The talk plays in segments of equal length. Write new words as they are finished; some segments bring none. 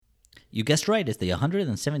You guessed right, it's the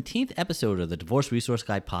 117th episode of the Divorce Resource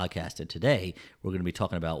Guide podcast, and today we're going to be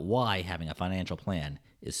talking about why having a financial plan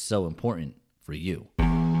is so important for you.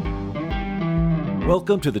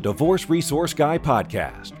 Welcome to the Divorce Resource Guy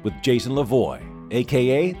podcast with Jason Lavoie,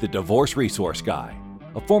 aka the Divorce Resource Guy,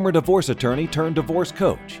 a former divorce attorney turned divorce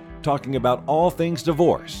coach, talking about all things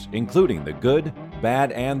divorce, including the good,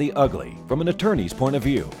 bad, and the ugly from an attorney's point of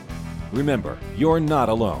view. Remember, you're not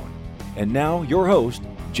alone. And now, your host,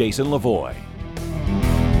 Jason Lavoie.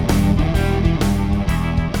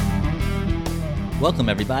 Welcome,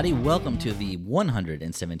 everybody. Welcome to the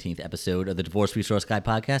 117th episode of the Divorce Resource Guy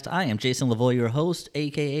podcast. I am Jason Lavoie, your host,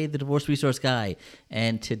 aka the Divorce Resource Guy.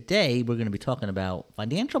 And today we're going to be talking about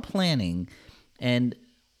financial planning and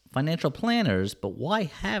financial planners, but why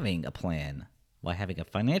having a plan, why having a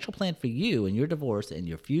financial plan for you and your divorce and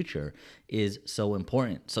your future is so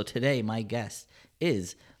important. So today, my guest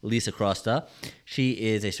is Lisa Crosta. She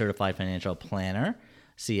is a certified financial planner,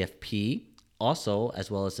 CFP, also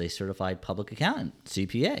as well as a certified public accountant,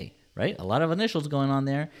 CPA, right? A lot of initials going on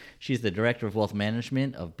there. She's the Director of Wealth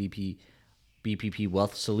Management of BPP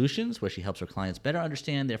Wealth Solutions, where she helps her clients better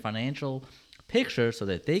understand their financial picture so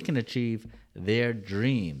that they can achieve their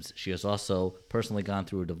dreams. She has also personally gone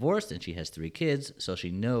through a divorce, and she has 3 kids, so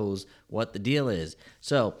she knows what the deal is.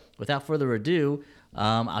 So without further ado,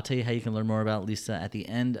 I'll tell you how you can learn more about Lisa at the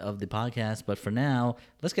end of the podcast. But for now,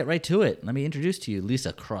 let's get right to it. Let me introduce to you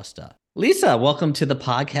Lisa Crosta. Lisa, welcome to the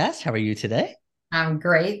podcast. How are you today? I'm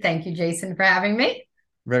great. Thank you, Jason, for having me.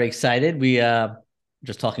 Very excited. We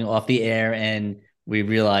just talking off the air, and we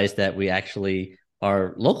realized that we actually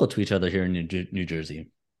are local to each other here in New Jersey.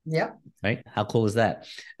 Yep. Right? How cool is that?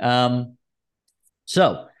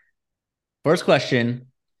 So, first question.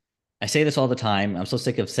 I say this all the time. I'm so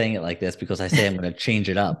sick of saying it like this because I say I'm going to change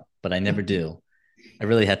it up, but I never do. I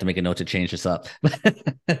really have to make a note to change this up.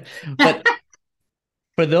 But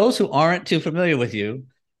for those who aren't too familiar with you,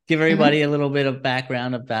 give everybody a little bit of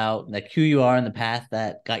background about like who you are and the path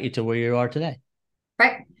that got you to where you are today.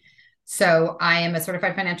 Right. So I am a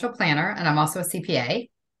certified financial planner, and I'm also a CPA.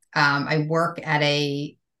 I work at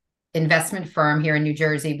a investment firm here in New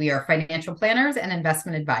Jersey. We are financial planners and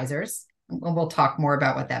investment advisors. We'll talk more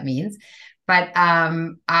about what that means. But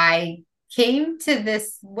I came to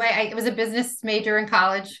this way. I was a business major in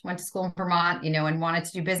college, went to school in Vermont, and wanted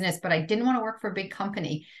to do business, but I didn't want to work for a big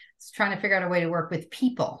company. I was trying to figure out a way to work with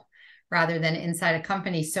people rather than inside a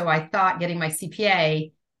company. So I thought getting my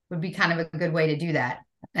CPA would be kind of a good way to do that.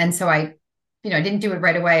 And so I didn't do it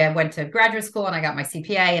right away. I went to graduate school and I got my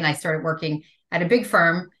CPA, and I started working at a big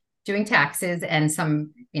firm doing taxes and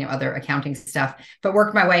some, other accounting stuff, but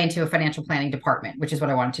worked my way into a financial planning department, which is what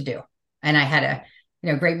I wanted to do. And I had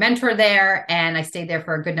a, great mentor there, and I stayed there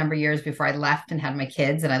for a good number of years before I left and had my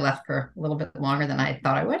kids. And I left for a little bit longer than I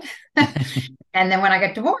thought I would. And then when I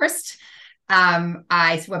got divorced,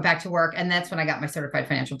 I went back to work, and that's when I got my certified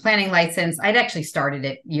financial planning license. I'd actually started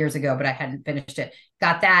it years ago, but I hadn't finished it.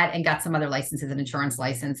 Got that and got some other licenses, an insurance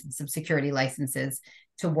license and some security licenses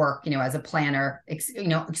to work, as a planner,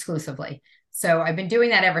 exclusively. So I've been doing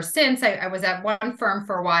that ever since. I was at one firm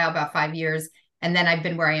for a while, about 5 years. And then I've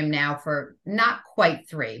been where I am now for not quite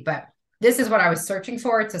 3, but this is what I was searching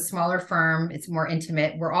for. It's a smaller firm. It's more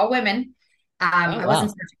intimate. We're all women. I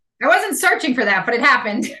wasn't searching for that, but it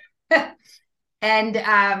happened. And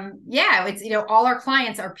it's, all our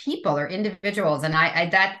clients are people or individuals. And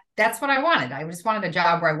that's what I wanted. I just wanted a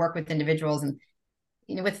job where I work with individuals. And,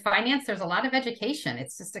 with finance, there's a lot of education.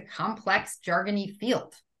 It's just a complex, jargony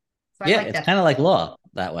field. So it's kind of like law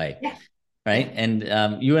that way. Yeah. Right.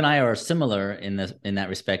 And you and I are similar in that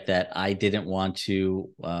respect, that I didn't want to,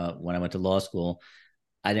 when I went to law school,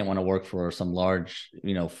 I didn't want to work for some large,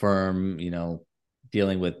 firm,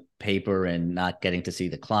 dealing with paper and not getting to see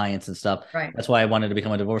the clients and stuff. Right. That's why I wanted to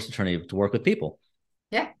become a divorce attorney, to work with people.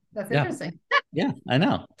 Yeah, that's interesting. Yeah, I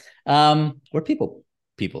know. We're people.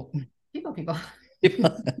 People.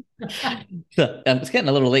 So, it's getting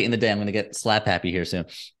a little late in the day. I'm going to get slap happy here soon.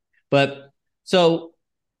 But so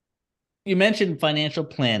you mentioned financial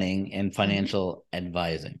planning and financial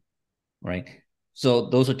advising, right?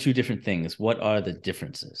 So those are 2 different things. What are the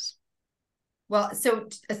differences? Well, so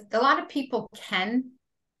a lot of people can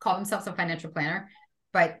call themselves a financial planner,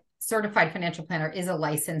 but certified financial planner is a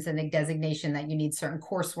license and a designation that you need certain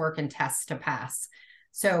coursework and tests to pass.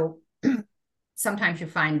 So sometimes you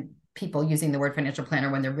find people using the word financial planner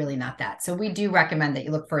when they're really not that. So we do recommend that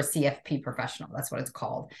you look for a CFP professional. That's what it's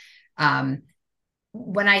called. And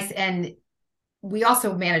we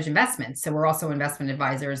also manage investments. So we're also investment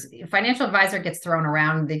advisors. Financial advisor gets thrown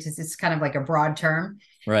around. It's kind of like a broad term.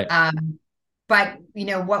 Right. But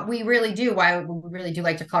what we really do, why we really do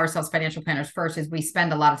like to call ourselves financial planners first, is we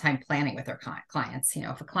spend a lot of time planning with our clients.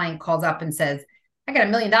 If a client calls up and says, I got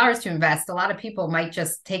 $1 million to invest, a lot of people might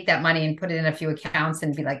just take that money and put it in a few accounts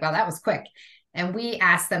and be like, well, that was quick. And we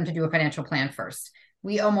ask them to do a financial plan first.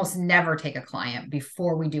 We almost never take a client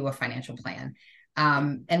before we do a financial plan.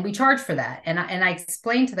 And we charge for that. And I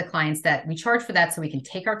explain to the clients that we charge for that so we can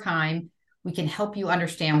take our time, we can help you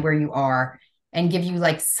understand where you are, and give you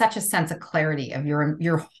like such a sense of clarity of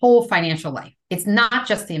your whole financial life. It's not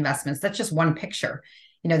just the investments. That's just one picture.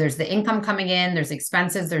 There's the income coming in, there's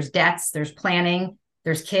expenses, there's debts, there's planning,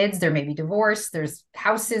 there's kids, there may be divorce, there's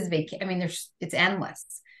houses, it's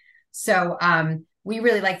endless. So we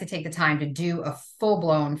really like to take the time to do a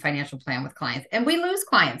full-blown financial plan with clients. And we lose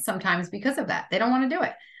clients sometimes because of that. They don't want to do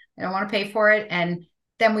it. They don't want to pay for it. And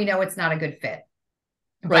then we know it's not a good fit.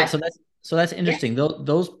 Right. So that's interesting. Yeah.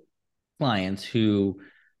 Those clients who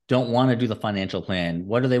don't want to do the financial plan,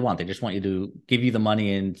 what do they want? They just want you to give you the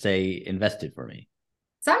money and say, invest it for me.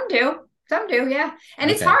 Some do. Yeah.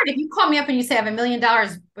 And It's hard. If you call me up and you say, I have $1 million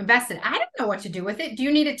invested, I don't know what to do with it. Do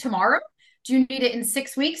you need it tomorrow? Do you need it in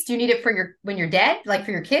 6 weeks? Do you need it when you're dead? Like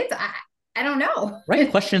for your kids? I don't know.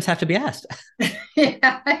 Right. Questions have to be asked.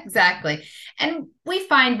 Yeah, exactly. And we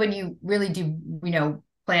find when you really do,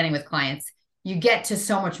 planning with clients, you get to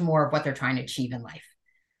so much more of what they're trying to achieve in life.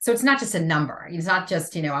 So it's not just a number. It's not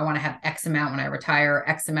just, I want to have X amount when I retire,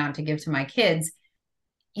 X amount to give to my kids.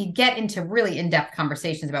 You get into really in-depth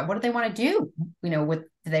conversations about what do they want to do? Do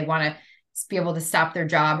they want to be able to stop their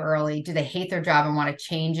job early? Do they hate their job and want to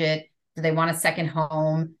change it? Do they want a second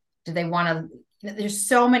home? Do they want to, there's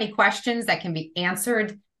so many questions that can be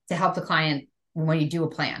answered to help the client when you do a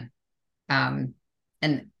plan. And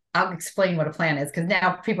I'll explain what a plan is, because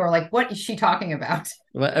now people are like, what is she talking about?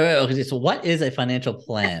 So what is a financial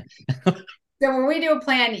plan? So when we do a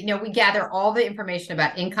plan, we gather all the information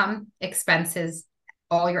about income, expenses,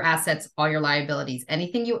 all your assets, all your liabilities,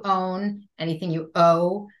 anything you own, anything you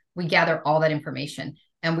owe, we gather all that information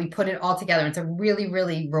and we put it all together. It's a really,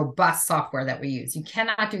 really robust software that we use. You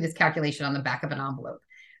cannot do this calculation on the back of an envelope.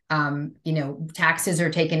 Taxes are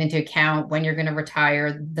taken into account when you're going to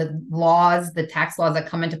retire, the tax laws that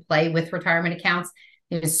come into play with retirement accounts.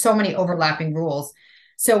 There's so many overlapping rules.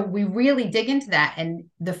 So we really dig into that. And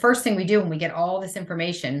the first thing we do when we get all this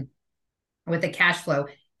information with the cash flow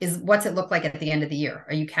is, what's it look like at the end of the year?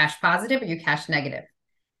 Are you cash positive or are you cash negative?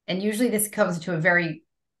 And usually this comes to a very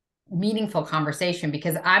meaningful conversation,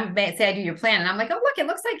 because say I do your plan and I'm like, oh, look, it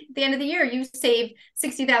looks like at the end of the year you saved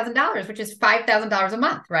 $60,000, which is $5,000 a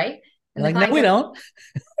month, right? And like, no, we don't.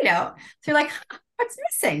 So you're like, what's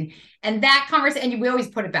missing? And that conversation, and we always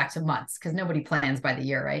put it back to months because nobody plans by the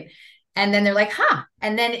year, right? And then they're like,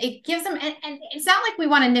 and then it gives them, and it's not like we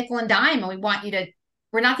want a nickel and dime and we want you to,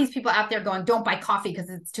 we're not these people out there going, don't buy coffee because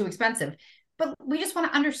it's too expensive, but we just want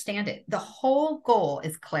to understand it. The whole goal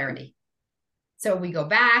is clarity. So we go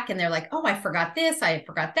back and they're like, oh, I forgot this, I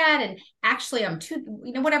forgot that. And actually I'm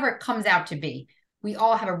whatever it comes out to be, we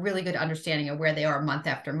all have a really good understanding of where they are month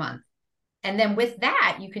after month. And then with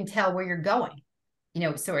that, you can tell where you're going.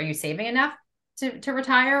 So are you saving enough to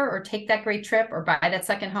retire or take that great trip or buy that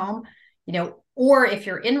second home? Or if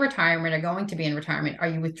you're in retirement or going to be in retirement, are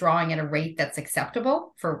you withdrawing at a rate that's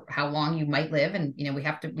acceptable for how long you might live? And,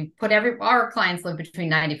 we put our clients live between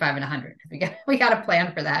 95 and 100. We got a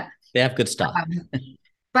plan for that. They have good stuff.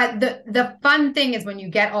 But the fun thing is when you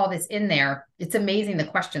get all this in there, it's amazing the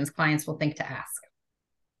questions clients will think to ask.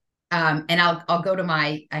 And I'll go to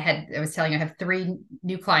I was telling you, I have 3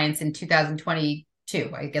 new clients in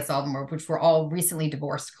 2022. I guess all of them which were all recently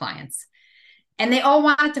divorced clients. And they all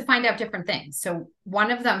wanted to find out different things. So one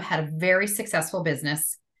of them had a very successful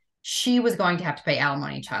business. She was going to have to pay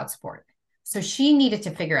alimony and child support. So she needed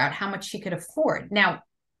to figure out how much she could afford. Now,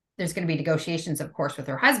 there's going to be negotiations, of course, with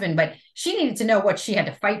her husband, but she needed to know what she had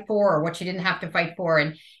to fight for or what she didn't have to fight for.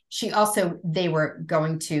 And they were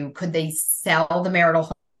going to, could they sell the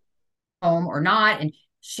marital home or not? And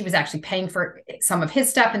she was actually paying for some of his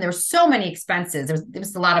stuff. And there were so many expenses. There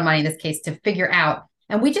was a lot of money in this case to figure out.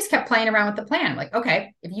 And we just kept playing around with the plan. Like,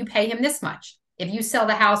 okay, if you pay him this much, if you sell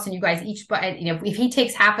the house and you guys each, if he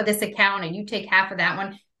takes half of this account and you take half of that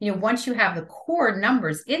one, once you have the core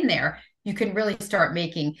numbers in there, you can really start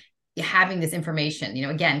having this information,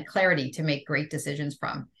 again, clarity to make great decisions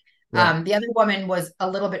from. Right. The other woman was a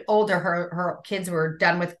little bit older. Her kids were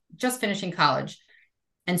done with just finishing college.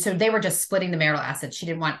 And so they were just splitting the marital assets. She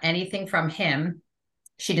didn't want anything from him.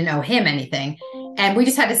 She didn't owe him anything. And we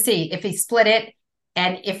just had to see if he split it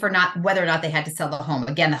and if or not, whether or not they had to sell the home.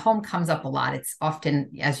 Again, the home comes up a lot. It's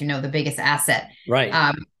often, as you know, the biggest asset. Right.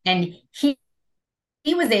 And he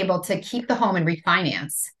he was able to keep the home and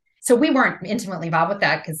refinance. So we weren't intimately involved with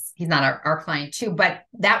that because he's not our client too, but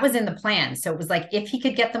that was in the plan. So it was like, if he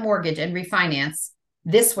could get the mortgage and refinance,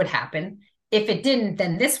 this would happen. If it didn't,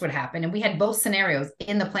 then this would happen. And we had both scenarios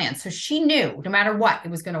in the plan. So she knew no matter what,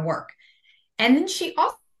 it was going to work. And then she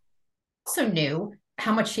also knew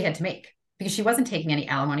how much she had to make because she wasn't taking any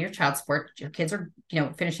alimony or child support. Her kids are,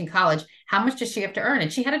 finishing college. How much does she have to earn?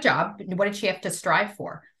 And she had a job. What did she have to strive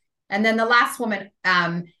for? And then the last woman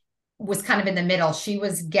was kind of in the middle. She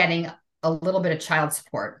was getting a little bit of child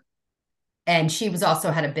support, and she was also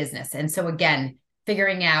had a business. And so again,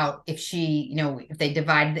 figuring out if she, if they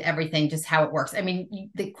divide everything, just how it works. I mean,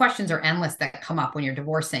 the questions are endless that come up when you're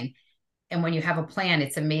divorcing. And when you have a plan,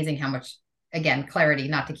 it's amazing how much, again, clarity,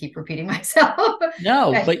 not to keep repeating myself.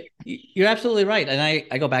 No, but you're absolutely right. And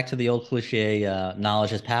I go back to the old cliche,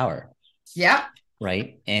 knowledge is power. Yeah.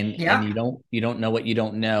 Right. And you don't know what you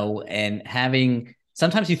don't know. And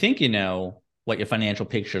sometimes you think, what your financial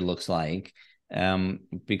picture looks like,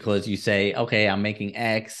 because you say, okay, I'm making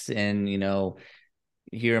X and,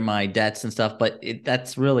 here are my debts and stuff. But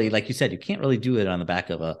that's really, like you said, you can't really do it on the back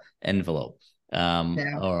of a envelope, or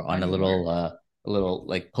on a little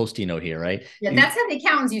like Post-it note here. Right. Yeah. That's how the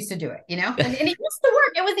accountants used to do it, and it used to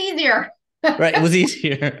work. It was easier. Right. It was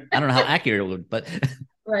easier. I don't know how accurate it would, but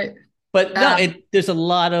right. But no, there's a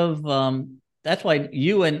lot of, that's why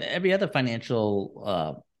you and every other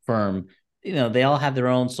financial firm, they all have their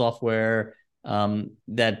own software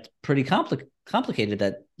that's pretty complicated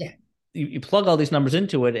that you plug all these numbers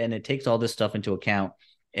into it and it takes all this stuff into account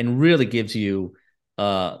and really gives you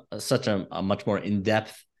such a much more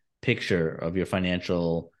in-depth picture of your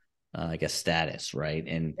financial, I guess, status, right?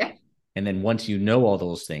 And then once you know all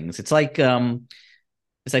those things, it's like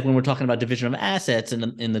when we're talking about division of assets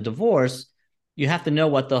in the divorce, you have to know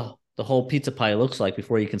what the whole pizza pie looks like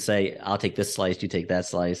before you can say, I'll take this slice, you take that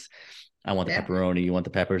slice. I want the pepperoni, you want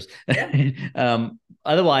the peppers. Yeah.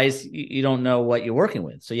 Otherwise, you don't know what you're working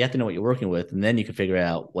with. So you have to know what you're working with, and then you can figure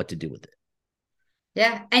out what to do with it.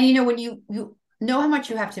 Yeah. And when you know how much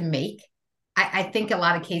you have to make, I think a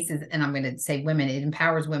lot of cases, and I'm going to say women, it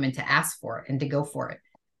empowers women to ask for it and to go for it.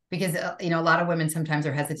 Because, a lot of women sometimes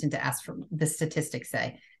are hesitant to ask for, the statistics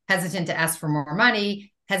say, hesitant to ask for more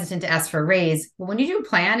money, hesitant to ask for a raise. Well, when you do a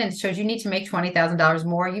plan and it shows you need to make $20,000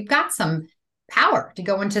 more, you've got some power to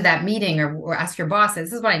go into that meeting or ask your boss,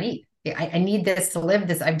 this is what I need. I need this to live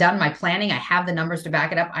this. I've done my planning. I have the numbers to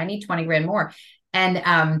back it up. I need 20 grand more.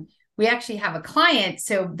 And we actually have a client.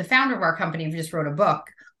 So the founder of our company just wrote a book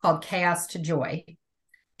called Chaos to Joy.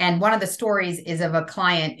 And one of the stories is of a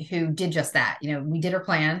client who did just that. We did her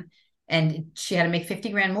plan and she had to make 50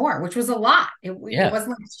 grand more, which was a lot. It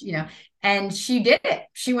wasn't like, and she did it.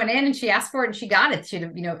 She went in and she asked for it and she got it. She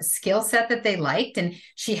had a skill set that they liked and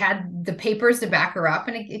she had the papers to back her up,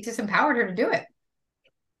 and it just empowered her to do it.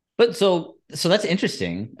 But so that's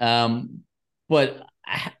interesting. But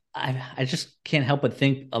I just can't help but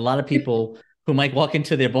think a lot of people who might walk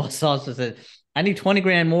into their boss's office and say, I need 20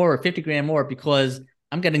 grand more or 50 grand more because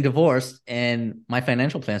I'm getting divorced and my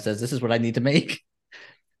financial plan says this is what I need to make.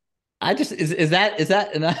 I just, is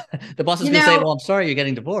that enough? The boss is going to say, well, I'm sorry, you're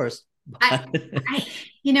getting divorced.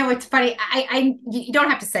 It's funny. You don't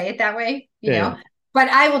have to say it that way, know, but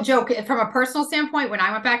I will joke from a personal standpoint. When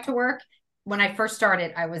I went back to work, when I first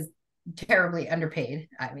started, I was terribly underpaid.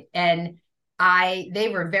 They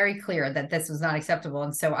were very clear that this was not acceptable.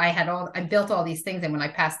 And so I built all these things. And when I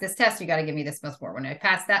passed this test, you got to give me this much more. When I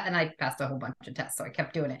passed that, and I passed a whole bunch of tests. So I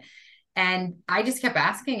kept doing it. And I just kept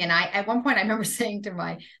asking. And at one point I remember saying to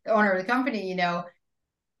the owner of the company,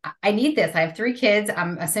 I need this. I have 3 kids.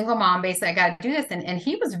 I'm a single mom, basically. I got to do this. And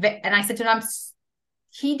he was, and I said to him,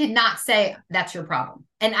 he did not say that's your problem.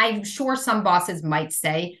 And I'm sure some bosses might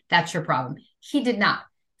say that's your problem. He did not.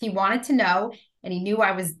 He wanted to know. And he knew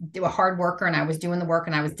I was a hard worker and I was doing the work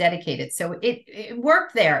and I was dedicated. So it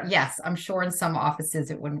worked there. Yes, I'm sure in some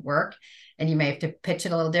offices it wouldn't work and you may have to pitch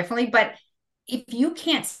it a little differently. But if you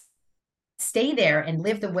can't stay there and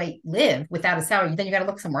live without a salary, then you got to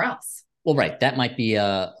look somewhere else. Well, right. That might be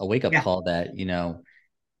a wake-up call that,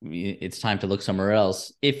 it's time to look somewhere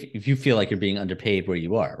else. If you feel like you're being underpaid where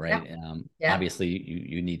you are, right? Obviously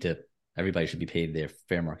you need to, everybody should be paid their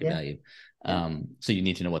fair market value. So you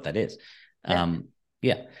need to know what that is.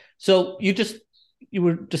 So you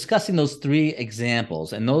were discussing those 3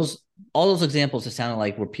 examples, and all those examples, it sounded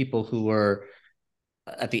like were people who were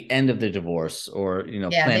at the end of their divorce or,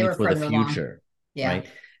 planning for the future. Right.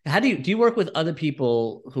 How do you work with other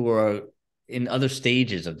people who are in other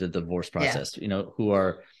stages of the divorce process, who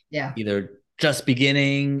are either just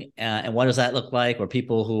beginning, and what does that look like? Or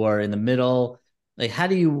people who are in the middle? Like,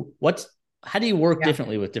 what's How do you work Yeah.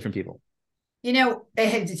 differently with different people?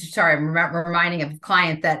 Sorry, I'm reminding a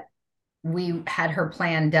client that we had her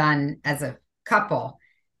plan done as a couple,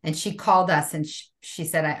 and she called us and she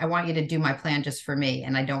said, I want you to do my plan just for me,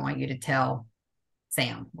 and I don't want you to tell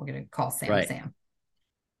Sam. We're going to call Sam Right. Sam.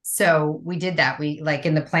 So we did that. We like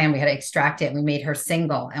in the plan, we had to extract it and we made her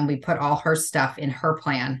single and we put all her stuff in her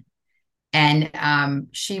plan. And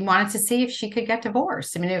she wanted to see if she could get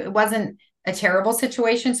divorced. I mean, it wasn't a terrible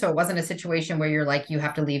situation. So it wasn't a situation where you're like, you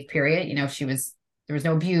have to leave, period. There was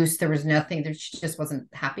no abuse. There was nothing. She just wasn't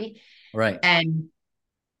happy. Right. And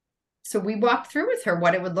so we walked through with her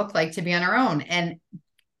what it would look like to be on her own. And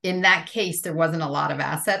in that case, there wasn't a lot of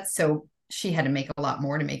assets. So she had to make a lot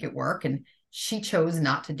more to make it work. And she chose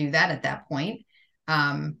not to do that at that point.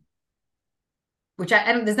 Which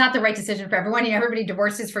I don't, there's not the right decision for everyone. Everybody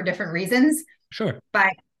divorces for different reasons. Sure.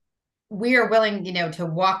 But we are willing, to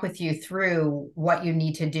walk with you through what you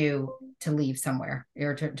need to do to leave somewhere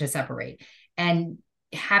or to separate. And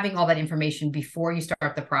having all that information before you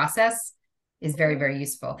start the process is very, very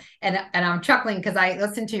useful. And I'm chuckling because I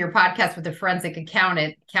listened to your podcast with the forensic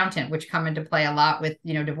accountant, which come into play a lot with,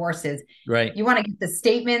 divorces. Right. You want to get the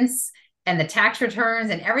statements and the tax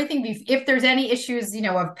returns and everything. If there's any issues,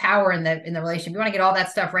 of power in the relationship, you want to get all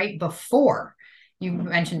that stuff right before you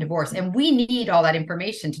mention divorce. And we need all that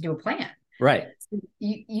information to do a plan. Right. So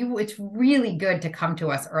it's really good to come to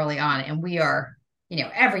us early on, and we are,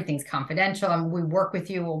 everything's confidential, and we work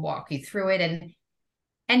with you. We'll walk you through it.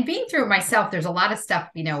 And being through it myself, there's a lot of stuff,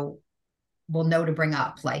 we'll know to bring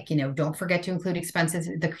up, like, don't forget to include expenses.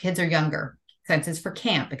 The kids are younger. Expenses for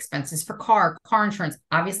camp, expenses for car insurance,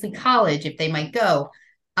 obviously college, if they might go,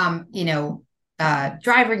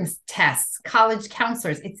 driving tests, college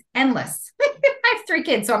counselors. It's endless. I have 3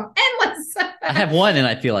 kids, so I'm endless. I have one and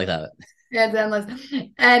I feel like that. Yeah, it's endless.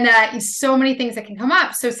 And so many things that can come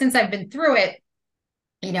up. So since I've been through it,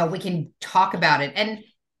 we can talk about it. And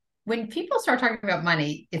when people start talking about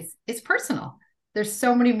money, it's personal. There's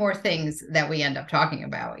so many more things that we end up talking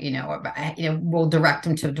about, we'll direct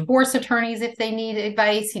them to divorce attorneys if they need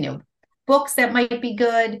advice, books that might be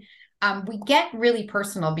good. We get really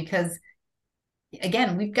personal because,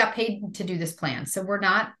 again, we've got paid to do this plan. So we're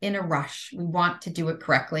not in a rush. We want to do it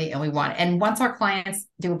correctly. And once our clients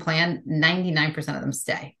do a plan, 99% of them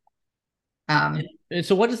stay.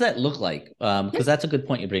 So what does that look like? Because that's a good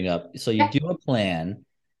point you bring up. So you do a plan,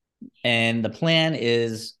 and the plan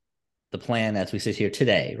is the plan as we sit here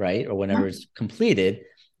today, right? Or whenever it's completed.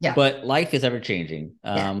 Yeah. But life is ever changing.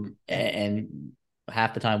 And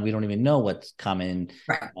half the time we don't even know what's coming,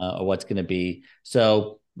 right, or what's going to be.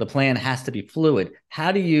 So the plan has to be fluid.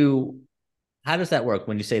 How does that work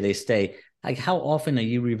when you say they stay? Like, how often are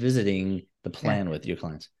you revisiting the plan with your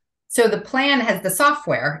clients? So the plan has the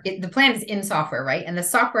software. The plan is in software, right? And the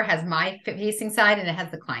software has my facing side and it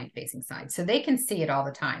has the client facing side. So they can see it all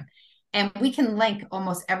the time. And we can link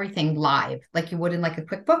almost everything live, like you would in like a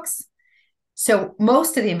QuickBooks. So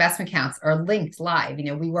most of the investment accounts are linked live.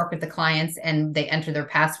 We work with the clients and they enter their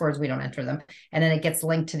passwords. We don't enter them. And then it gets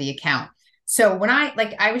linked to the account. So when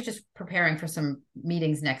I was just preparing for some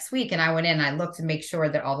meetings next week, and I went in and I looked to make sure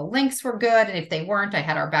that all the links were good. And if they weren't, I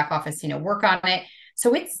had our back office, work on it.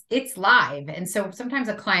 So it's live. And so sometimes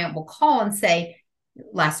a client will call and say,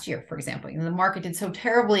 last year, for example, the market did so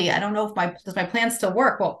terribly. I don't know if does my plan still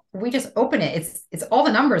work? Well, we just open it. It's all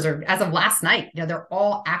the numbers are as of last night. They're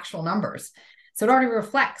all actual numbers. So it already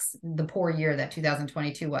reflects the poor year that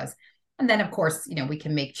 2022 was. And then of course, we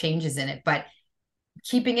can make changes in it, but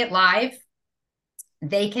keeping it live,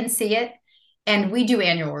 they can see it. And we do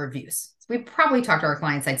annual reviews. So we probably talk to our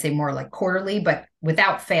clients, I'd say more like quarterly, but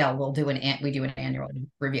without fail, we do an annual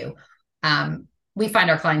review. We find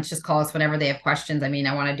our clients just call us whenever they have questions. I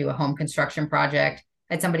want to do a home construction project.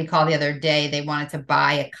 I had somebody call the other day. They wanted to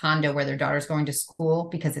buy a condo where their daughter's going to school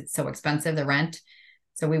because it's so expensive, the rent.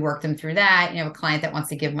 So we worked them through that. A client that wants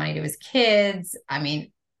to give money to his kids.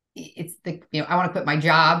 It's I want to quit my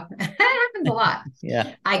job. It happens a lot.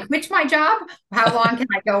 Yeah. I quit my job. How long can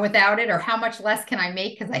I go without it? Or how much less can I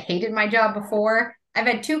make? Because I hated my job before. I've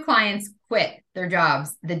had 2 clients quit their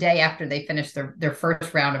jobs the day after they finished their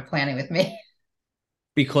first round of planning with me.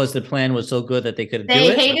 Because the plan was so good that they could do it?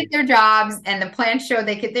 They hated their jobs, and the plan showed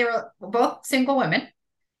they were both single women,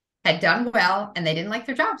 had done well, and they didn't like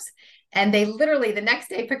their jobs. And they literally the next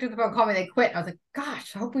day picked up the phone, called me, they quit. I was like,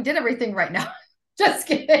 gosh, I hope we did everything right now. Just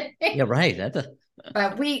kidding. Yeah, right.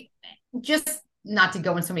 But we just, not to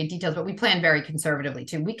go into so many details, but we plan very conservatively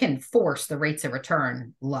too. We can force the rates of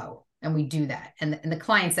return low, and we do that. And the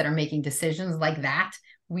clients that are making decisions like that,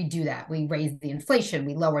 we do that. We raise the inflation,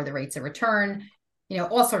 we lower the rates of return,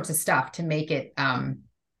 all sorts of stuff to make it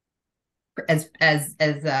as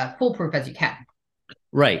foolproof as you can.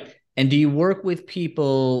 Right. And do you work with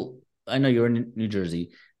people? I know you're in New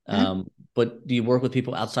Jersey, but do you work with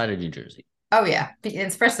people outside of New Jersey? Oh yeah,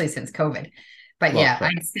 especially since COVID. But Well, yeah, sure.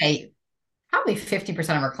 I'd say probably 50%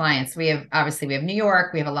 of our clients. We have New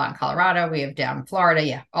York, we have a lot in Colorado, we have down in Florida.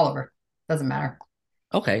 Yeah, all over. Doesn't matter.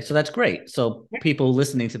 Okay, so that's great. So people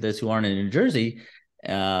listening to this who aren't in New Jersey,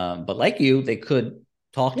 but like you, they could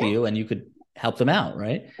talk to Yeah. you and you could help them out,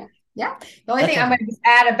 right? Yeah. The only That's thing I'm awesome. going to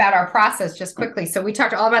add about our process just quickly. So we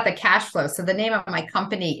talked all about the cash flow. So the name of my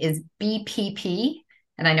company is BPP.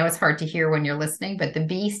 And I know it's hard to hear when you're listening, but the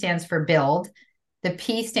B stands for build, the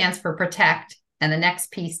P stands for protect, and the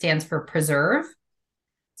next P stands for preserve.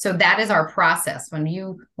 So that is our process. When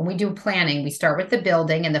we do planning, we start with the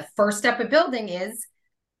building, and the first step of building is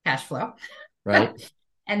cash flow. Right.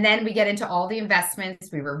 And then we get into all the investments.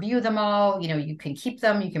 We review them all. You can keep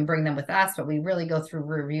them, you can bring them with us, but we really go through,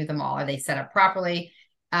 review them all. Are they set up properly?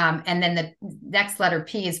 And then the next letter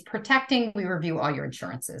P is protecting. We review all your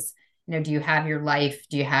insurances. Do you have your life?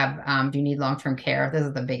 Do you need long-term care? Those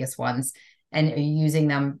are the biggest ones. And are you using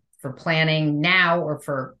them for planning now or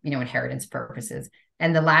for, inheritance purposes?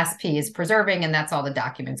 And the last P is preserving, and that's all the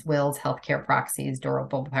documents, wills, healthcare proxies,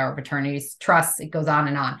 durable power of attorneys, trusts. It goes on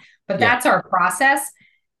and on. But Yeah. that's our process.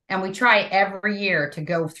 And we try every year to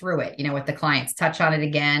go through it, with the clients, touch on it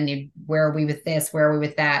again. Where are we with this? Where are we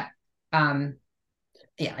with that?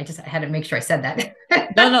 Yeah, I just had to make sure I said that.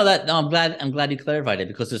 No, I'm glad you clarified it,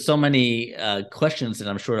 because there's so many questions that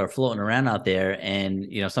I'm sure are floating around out there. And,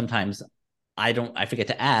 sometimes I forget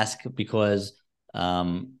to ask because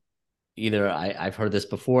either I've heard this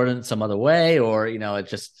before in some other way, or,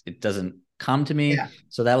 it doesn't come to me. Yeah.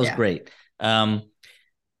 So that was great.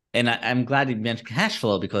 And I'm glad you mentioned cash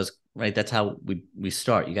flow, because, right, that's how we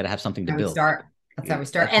start. You got to have something to build. That's how we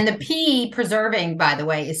start. And the P, preserving, by the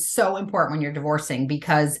way, is so important when you're divorcing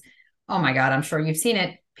because, oh my God, I'm sure you've seen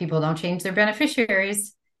it. People don't change their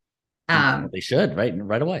beneficiaries. They should,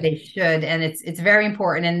 right away. They should. And it's very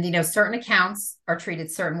important. And, certain accounts are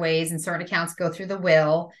treated certain ways and certain accounts go through the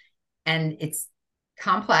will, and it's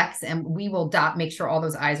complex, and we will make sure all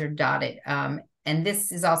those I's are dotted. And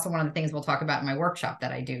this is also one of the things we'll talk about in my workshop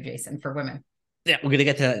that I do, Jason, for women. Yeah, we're going to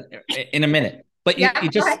get to that in a minute. But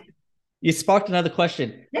you sparked another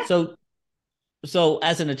question. Yeah. So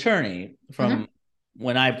as an attorney, from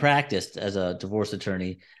when I practiced as a divorce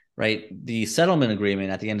attorney, right, the settlement agreement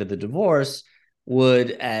at the end of the divorce would,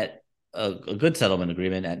 at a good settlement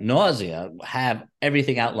agreement, at nausea, have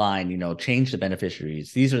everything outlined, change the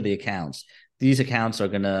beneficiaries. These are the accounts. These accounts are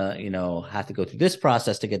going to, have to go through this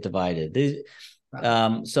process to get divided.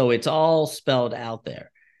 So it's all spelled out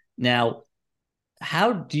there. Now,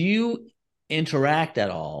 how do you interact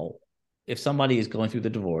at all if somebody is going through the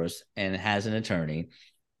divorce and has an attorney?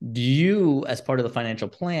 Do you, as part of the financial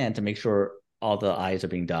plan, to make sure all the I's are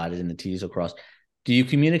being dotted and the T's are crossed, do you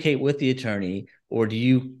communicate with the attorney, or do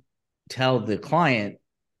you tell the client,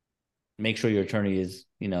 make sure your attorney is,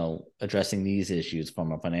 addressing these issues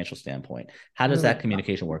from a financial standpoint? How does that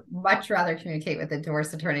communication work? Much rather communicate with the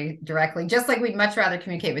divorce attorney directly, just like we'd much rather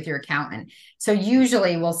communicate with your accountant. So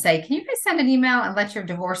usually we'll say, can you guys send an email and let your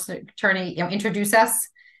divorce attorney introduce us?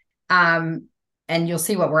 And you'll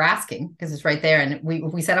see what we're asking, because it's right there. And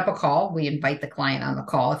we set up a call, we invite the client on the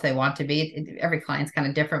call if they want to be. Every client's kind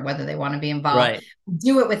of different, whether they want to be involved. Right. We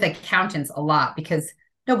do it with accountants a lot because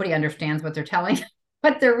nobody understands what they're telling,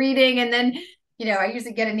 what they're reading. And then, I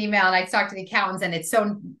usually get an email and I talk to the accountants, and it's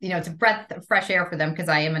so, it's a breath of fresh air for them, because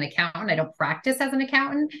I am an accountant. I don't practice as an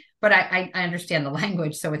accountant, but I understand the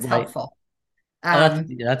language, so it's helpful.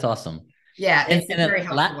 That's awesome. Yeah, it's very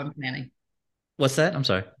helpful when planning. What's that? I'm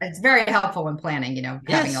sorry. It's very helpful when planning,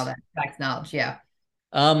 having all that tax knowledge. Yeah.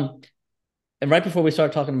 And right before we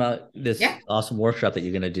start talking about this awesome workshop that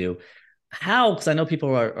you're going to do, because I know people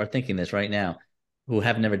are thinking this right now who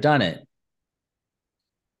have never done it.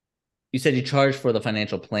 You said you charge for the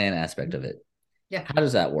financial plan aspect of it. Yeah. How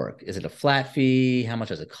does that work? Is it a flat fee? How much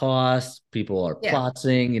does it cost? People are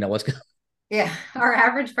plotting, what's going on? Yeah. Our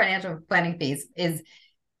average financial planning fees is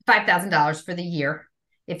 $5,000 for the year.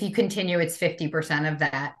 If you continue, it's 50% of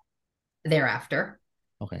that thereafter.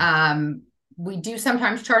 Okay. We do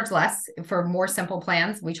sometimes charge less for more simple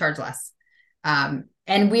plans. We charge less.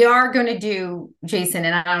 And we are going to do, Jason,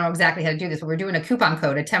 and I don't know exactly how to do this, but we're doing a coupon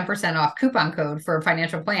code, a 10% off coupon code for a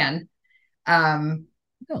financial plan.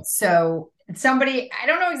 So somebody, I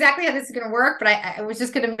don't know exactly how this is going to work, but I was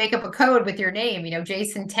just going to make up a code with your name,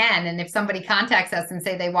 Jason 10. And if somebody contacts us and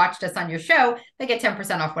say they watched us on your show, they get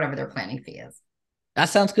 10% off whatever their planning fee is. That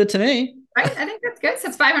sounds good to me. Right? I think that's good. So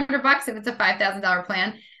it's $500 if it's a $5,000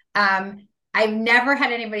 plan. I've never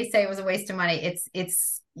had anybody say it was a waste of money.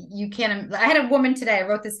 You can't. I had a woman today. I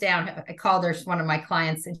wrote this down. I called her, she's one of my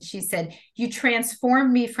clients, and she said, "You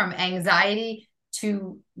transformed me from anxiety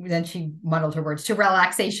to," then she muddled her words, "to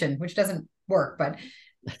relaxation," which doesn't work,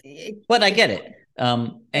 but I get it.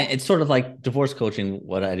 And it's sort of like divorce coaching,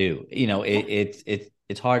 what I do.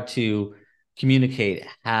 It's hard to communicate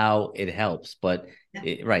how it helps, but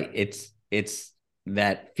it's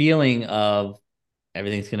that feeling of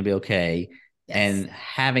everything's going to be okay. Yes. And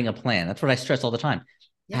having a plan. That's what I stress all the time.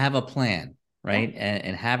 Yeah. Have a plan, right? Yeah.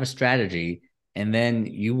 And have a strategy, and then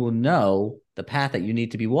you will know the path that you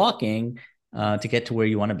need to be walking to get to where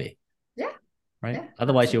you want to be. Yeah. Right. Yeah.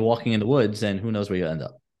 Otherwise, you're walking in the woods, and who knows where you end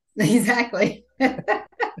up. Exactly. Exactly.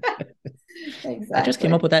 I just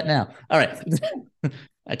came up with that now. All right.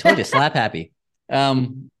 I told you, slap happy.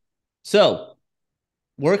 So,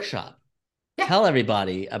 workshop. Yeah. Tell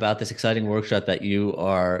everybody about this exciting workshop that you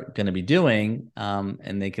are going to be doing,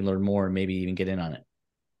 and they can learn more and maybe even get in on it.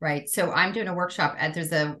 Right. So I'm doing a workshop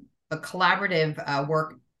there's a collaborative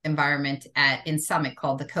work environment in Summit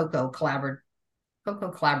called the Coco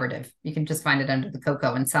Collaborative. You can just find it under the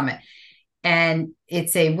Coco in Summit. And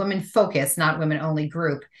it's a women focused, not women only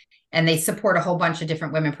group. And they support a whole bunch of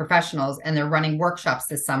different women professionals, and they're running workshops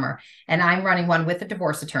this summer. And I'm running one with a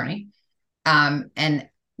divorce attorney. And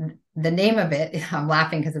the name of it, I'm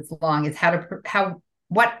laughing because it's long, is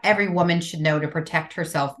what every woman should know to protect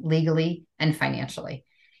herself legally and financially.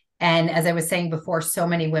 And as I was saying before, so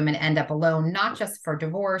many women end up alone, not just for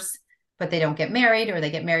divorce, but they don't get married, or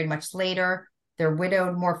they get married much later. They're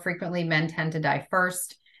widowed more frequently. Men tend to die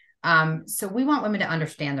first. So we want women to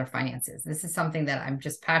understand their finances. This is something that I'm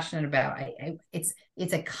just passionate about.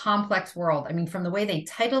 It's a complex world. I mean, from the way they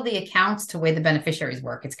title the accounts to the way the beneficiaries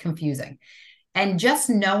work, it's confusing. And just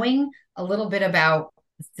knowing a little bit about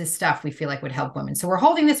this stuff, we feel like would help women. So we're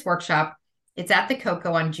holding this workshop. It's at the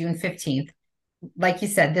Coco on June 15th. Like you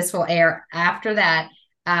said, this will air after that.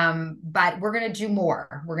 But we're going to do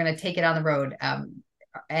more. We're going to take it on the road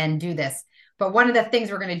and do this. But one of the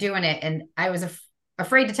things we're going to do in it, and I was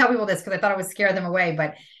afraid to tell people this because I thought it would scare them away,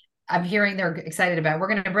 but I'm hearing they're excited about it. We're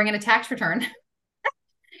going to bring in a tax return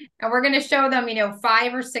and we're going to show them,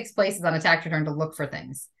 5 or 6 places on a tax return to look for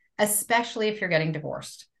things, especially if you're getting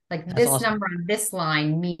divorced. Like, that's this awesome. Number on this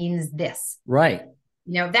line means this. Right.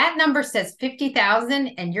 That number says 50,000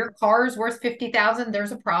 and your car is worth 50,000.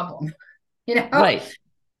 There's a problem, Right.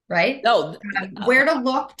 Right. No, where to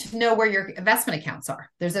look to know where your investment accounts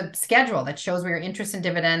are. There's a schedule that shows where your interest and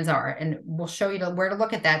dividends are. And we'll show you where to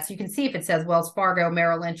look at that. So you can see if it says Wells Fargo,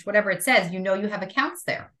 Merrill Lynch, whatever it says, you have accounts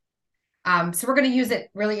there. So we're going to use it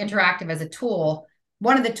really interactive as a tool.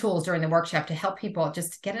 One of the tools during the workshop to help people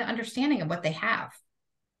just get an understanding of what they have.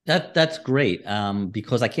 That's great.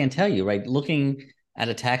 Because I can't tell you, right? Looking at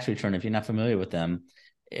a tax return, if you're not familiar with them,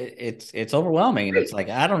 it's overwhelming. And it's like,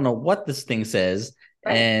 I don't know what this thing says.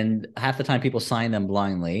 Right. And half the time people sign them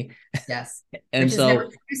blindly. Yes. And which so is never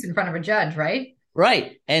produced in front of a judge, right?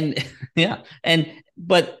 Right. And yeah.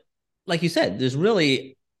 But like you said, there's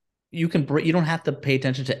really, you don't have to pay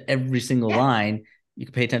attention to every single line. You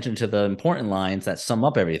can pay attention to the important lines that sum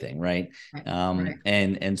up everything. Right. Right.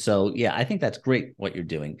 And so, yeah, I think that's great what you're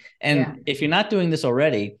doing. And if you're not doing this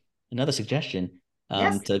already, another suggestion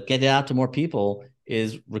to get it out to more people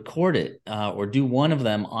is record it or do one of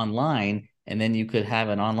them online. And then you could have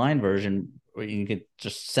an online version where you could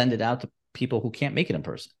just send it out to people who can't make it in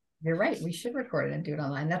person. You're right. We should record it and do it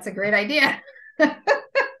online. That's a great idea.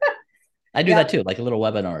 I do that too, like a little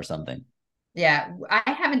webinar or something. Yeah.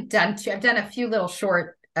 I haven't done I've done a few little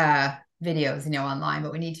short videos, online,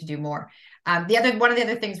 but we need to do more. One of the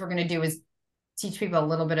other things we're going to do is teach people a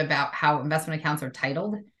little bit about how investment accounts are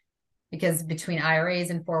titled, because between IRAs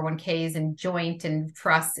and 401ks and joint and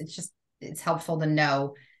trusts, it's helpful to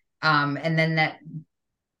know. And then that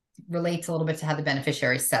relates a little bit to how the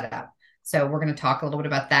beneficiary is set up. So we're going to talk a little bit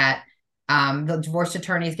about that. The divorce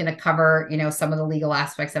attorney is going to cover, some of the legal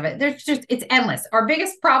aspects of it. It's endless. Our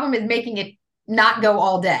biggest problem is making it not go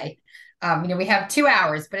all day. We have 2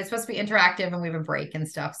 hours, but it's supposed to be interactive and we have a break and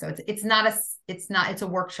stuff. So it's a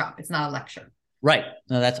workshop. It's not a lecture. Right.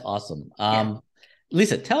 No, that's awesome.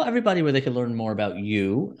 Lisa, tell everybody where they can learn more about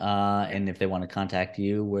you and if they want to contact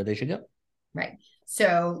you, where they should go. Right.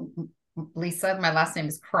 So Lisa, my last name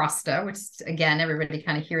is Crosta, which again, everybody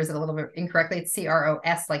kind of hears it a little bit incorrectly. It's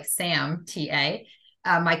CROS, like Sam, TA.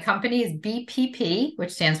 My company is BPP,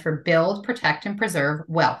 which stands for Build, Protect, and Preserve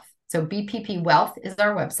Wealth. So BPP Wealth is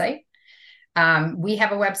our website. We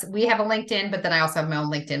have a website, we have a LinkedIn, but then I also have my own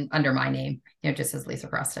LinkedIn under my name, just as Lisa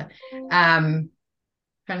Crosta. Trying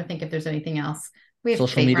to think if there's anything else. We have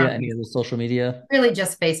social media? Any other social media? Really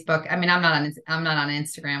just Facebook. I mean, I'm not on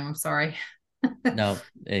Instagram. I'm sorry. No.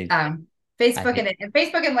 Facebook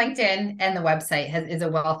and LinkedIn, and the website is a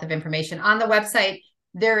wealth of information. On the website,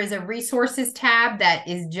 there is a resources tab that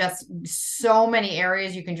is just so many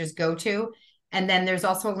areas you can just go to. And then there's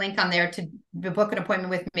also a link on there to book an appointment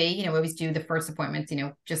with me. We always do the first appointments,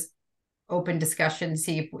 just open discussion,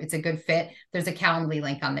 see if it's a good fit. There's a Calendly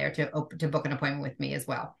link on there to book an appointment with me as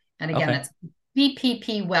well. And again, that's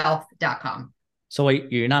bppwealth.com. So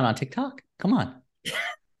wait, you're not on TikTok? Come on.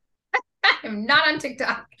 I'm not on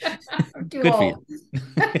TikTok. I'm too Good old. For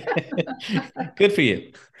you. Good for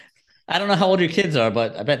you. I don't know how old your kids are,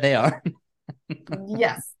 but I bet they are.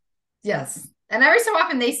 Yes. And every so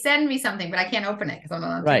often they send me something, but I can't open it because I'm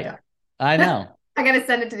not on TikTok. I know. I got to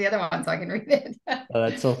send it to the other one so I can read it. Oh,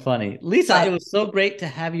 that's so funny. Lisa, it was so great to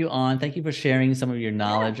have you on. Thank you for sharing some of your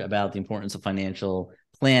knowledge about the importance of financial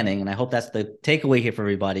planning. And I hope that's the takeaway here for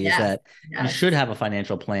everybody is that you should have a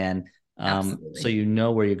financial plan so you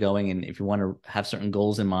know where you're going. And if you want to have certain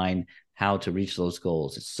goals in mind, how to reach those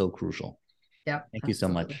goals. It's so crucial. Yep. Thank you so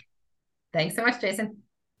much. Thanks so much, Jason.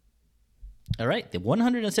 All right. The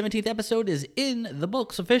 117th episode is in the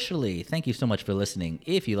books officially. Thank you so much for listening.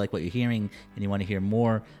 If you like what you're hearing and you want to hear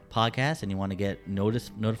more podcasts and you want to get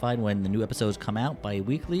notified when the new episodes come out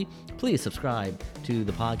bi-weekly, please subscribe to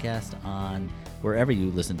the podcast on wherever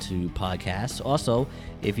you listen to podcasts. Also,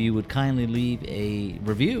 if you would kindly leave a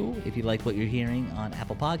review if you like what you're hearing on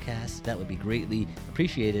Apple Podcasts, that would be greatly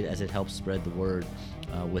appreciated as it helps spread the word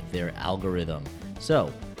with their algorithm.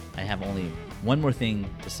 So I have only one more thing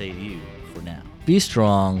to say to you for now. Be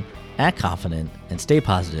strong, act confident, and stay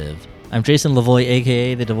positive. I'm Jason Lavoie,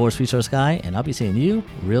 aka the Divorce Resource Guy, and I'll be seeing you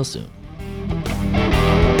real soon.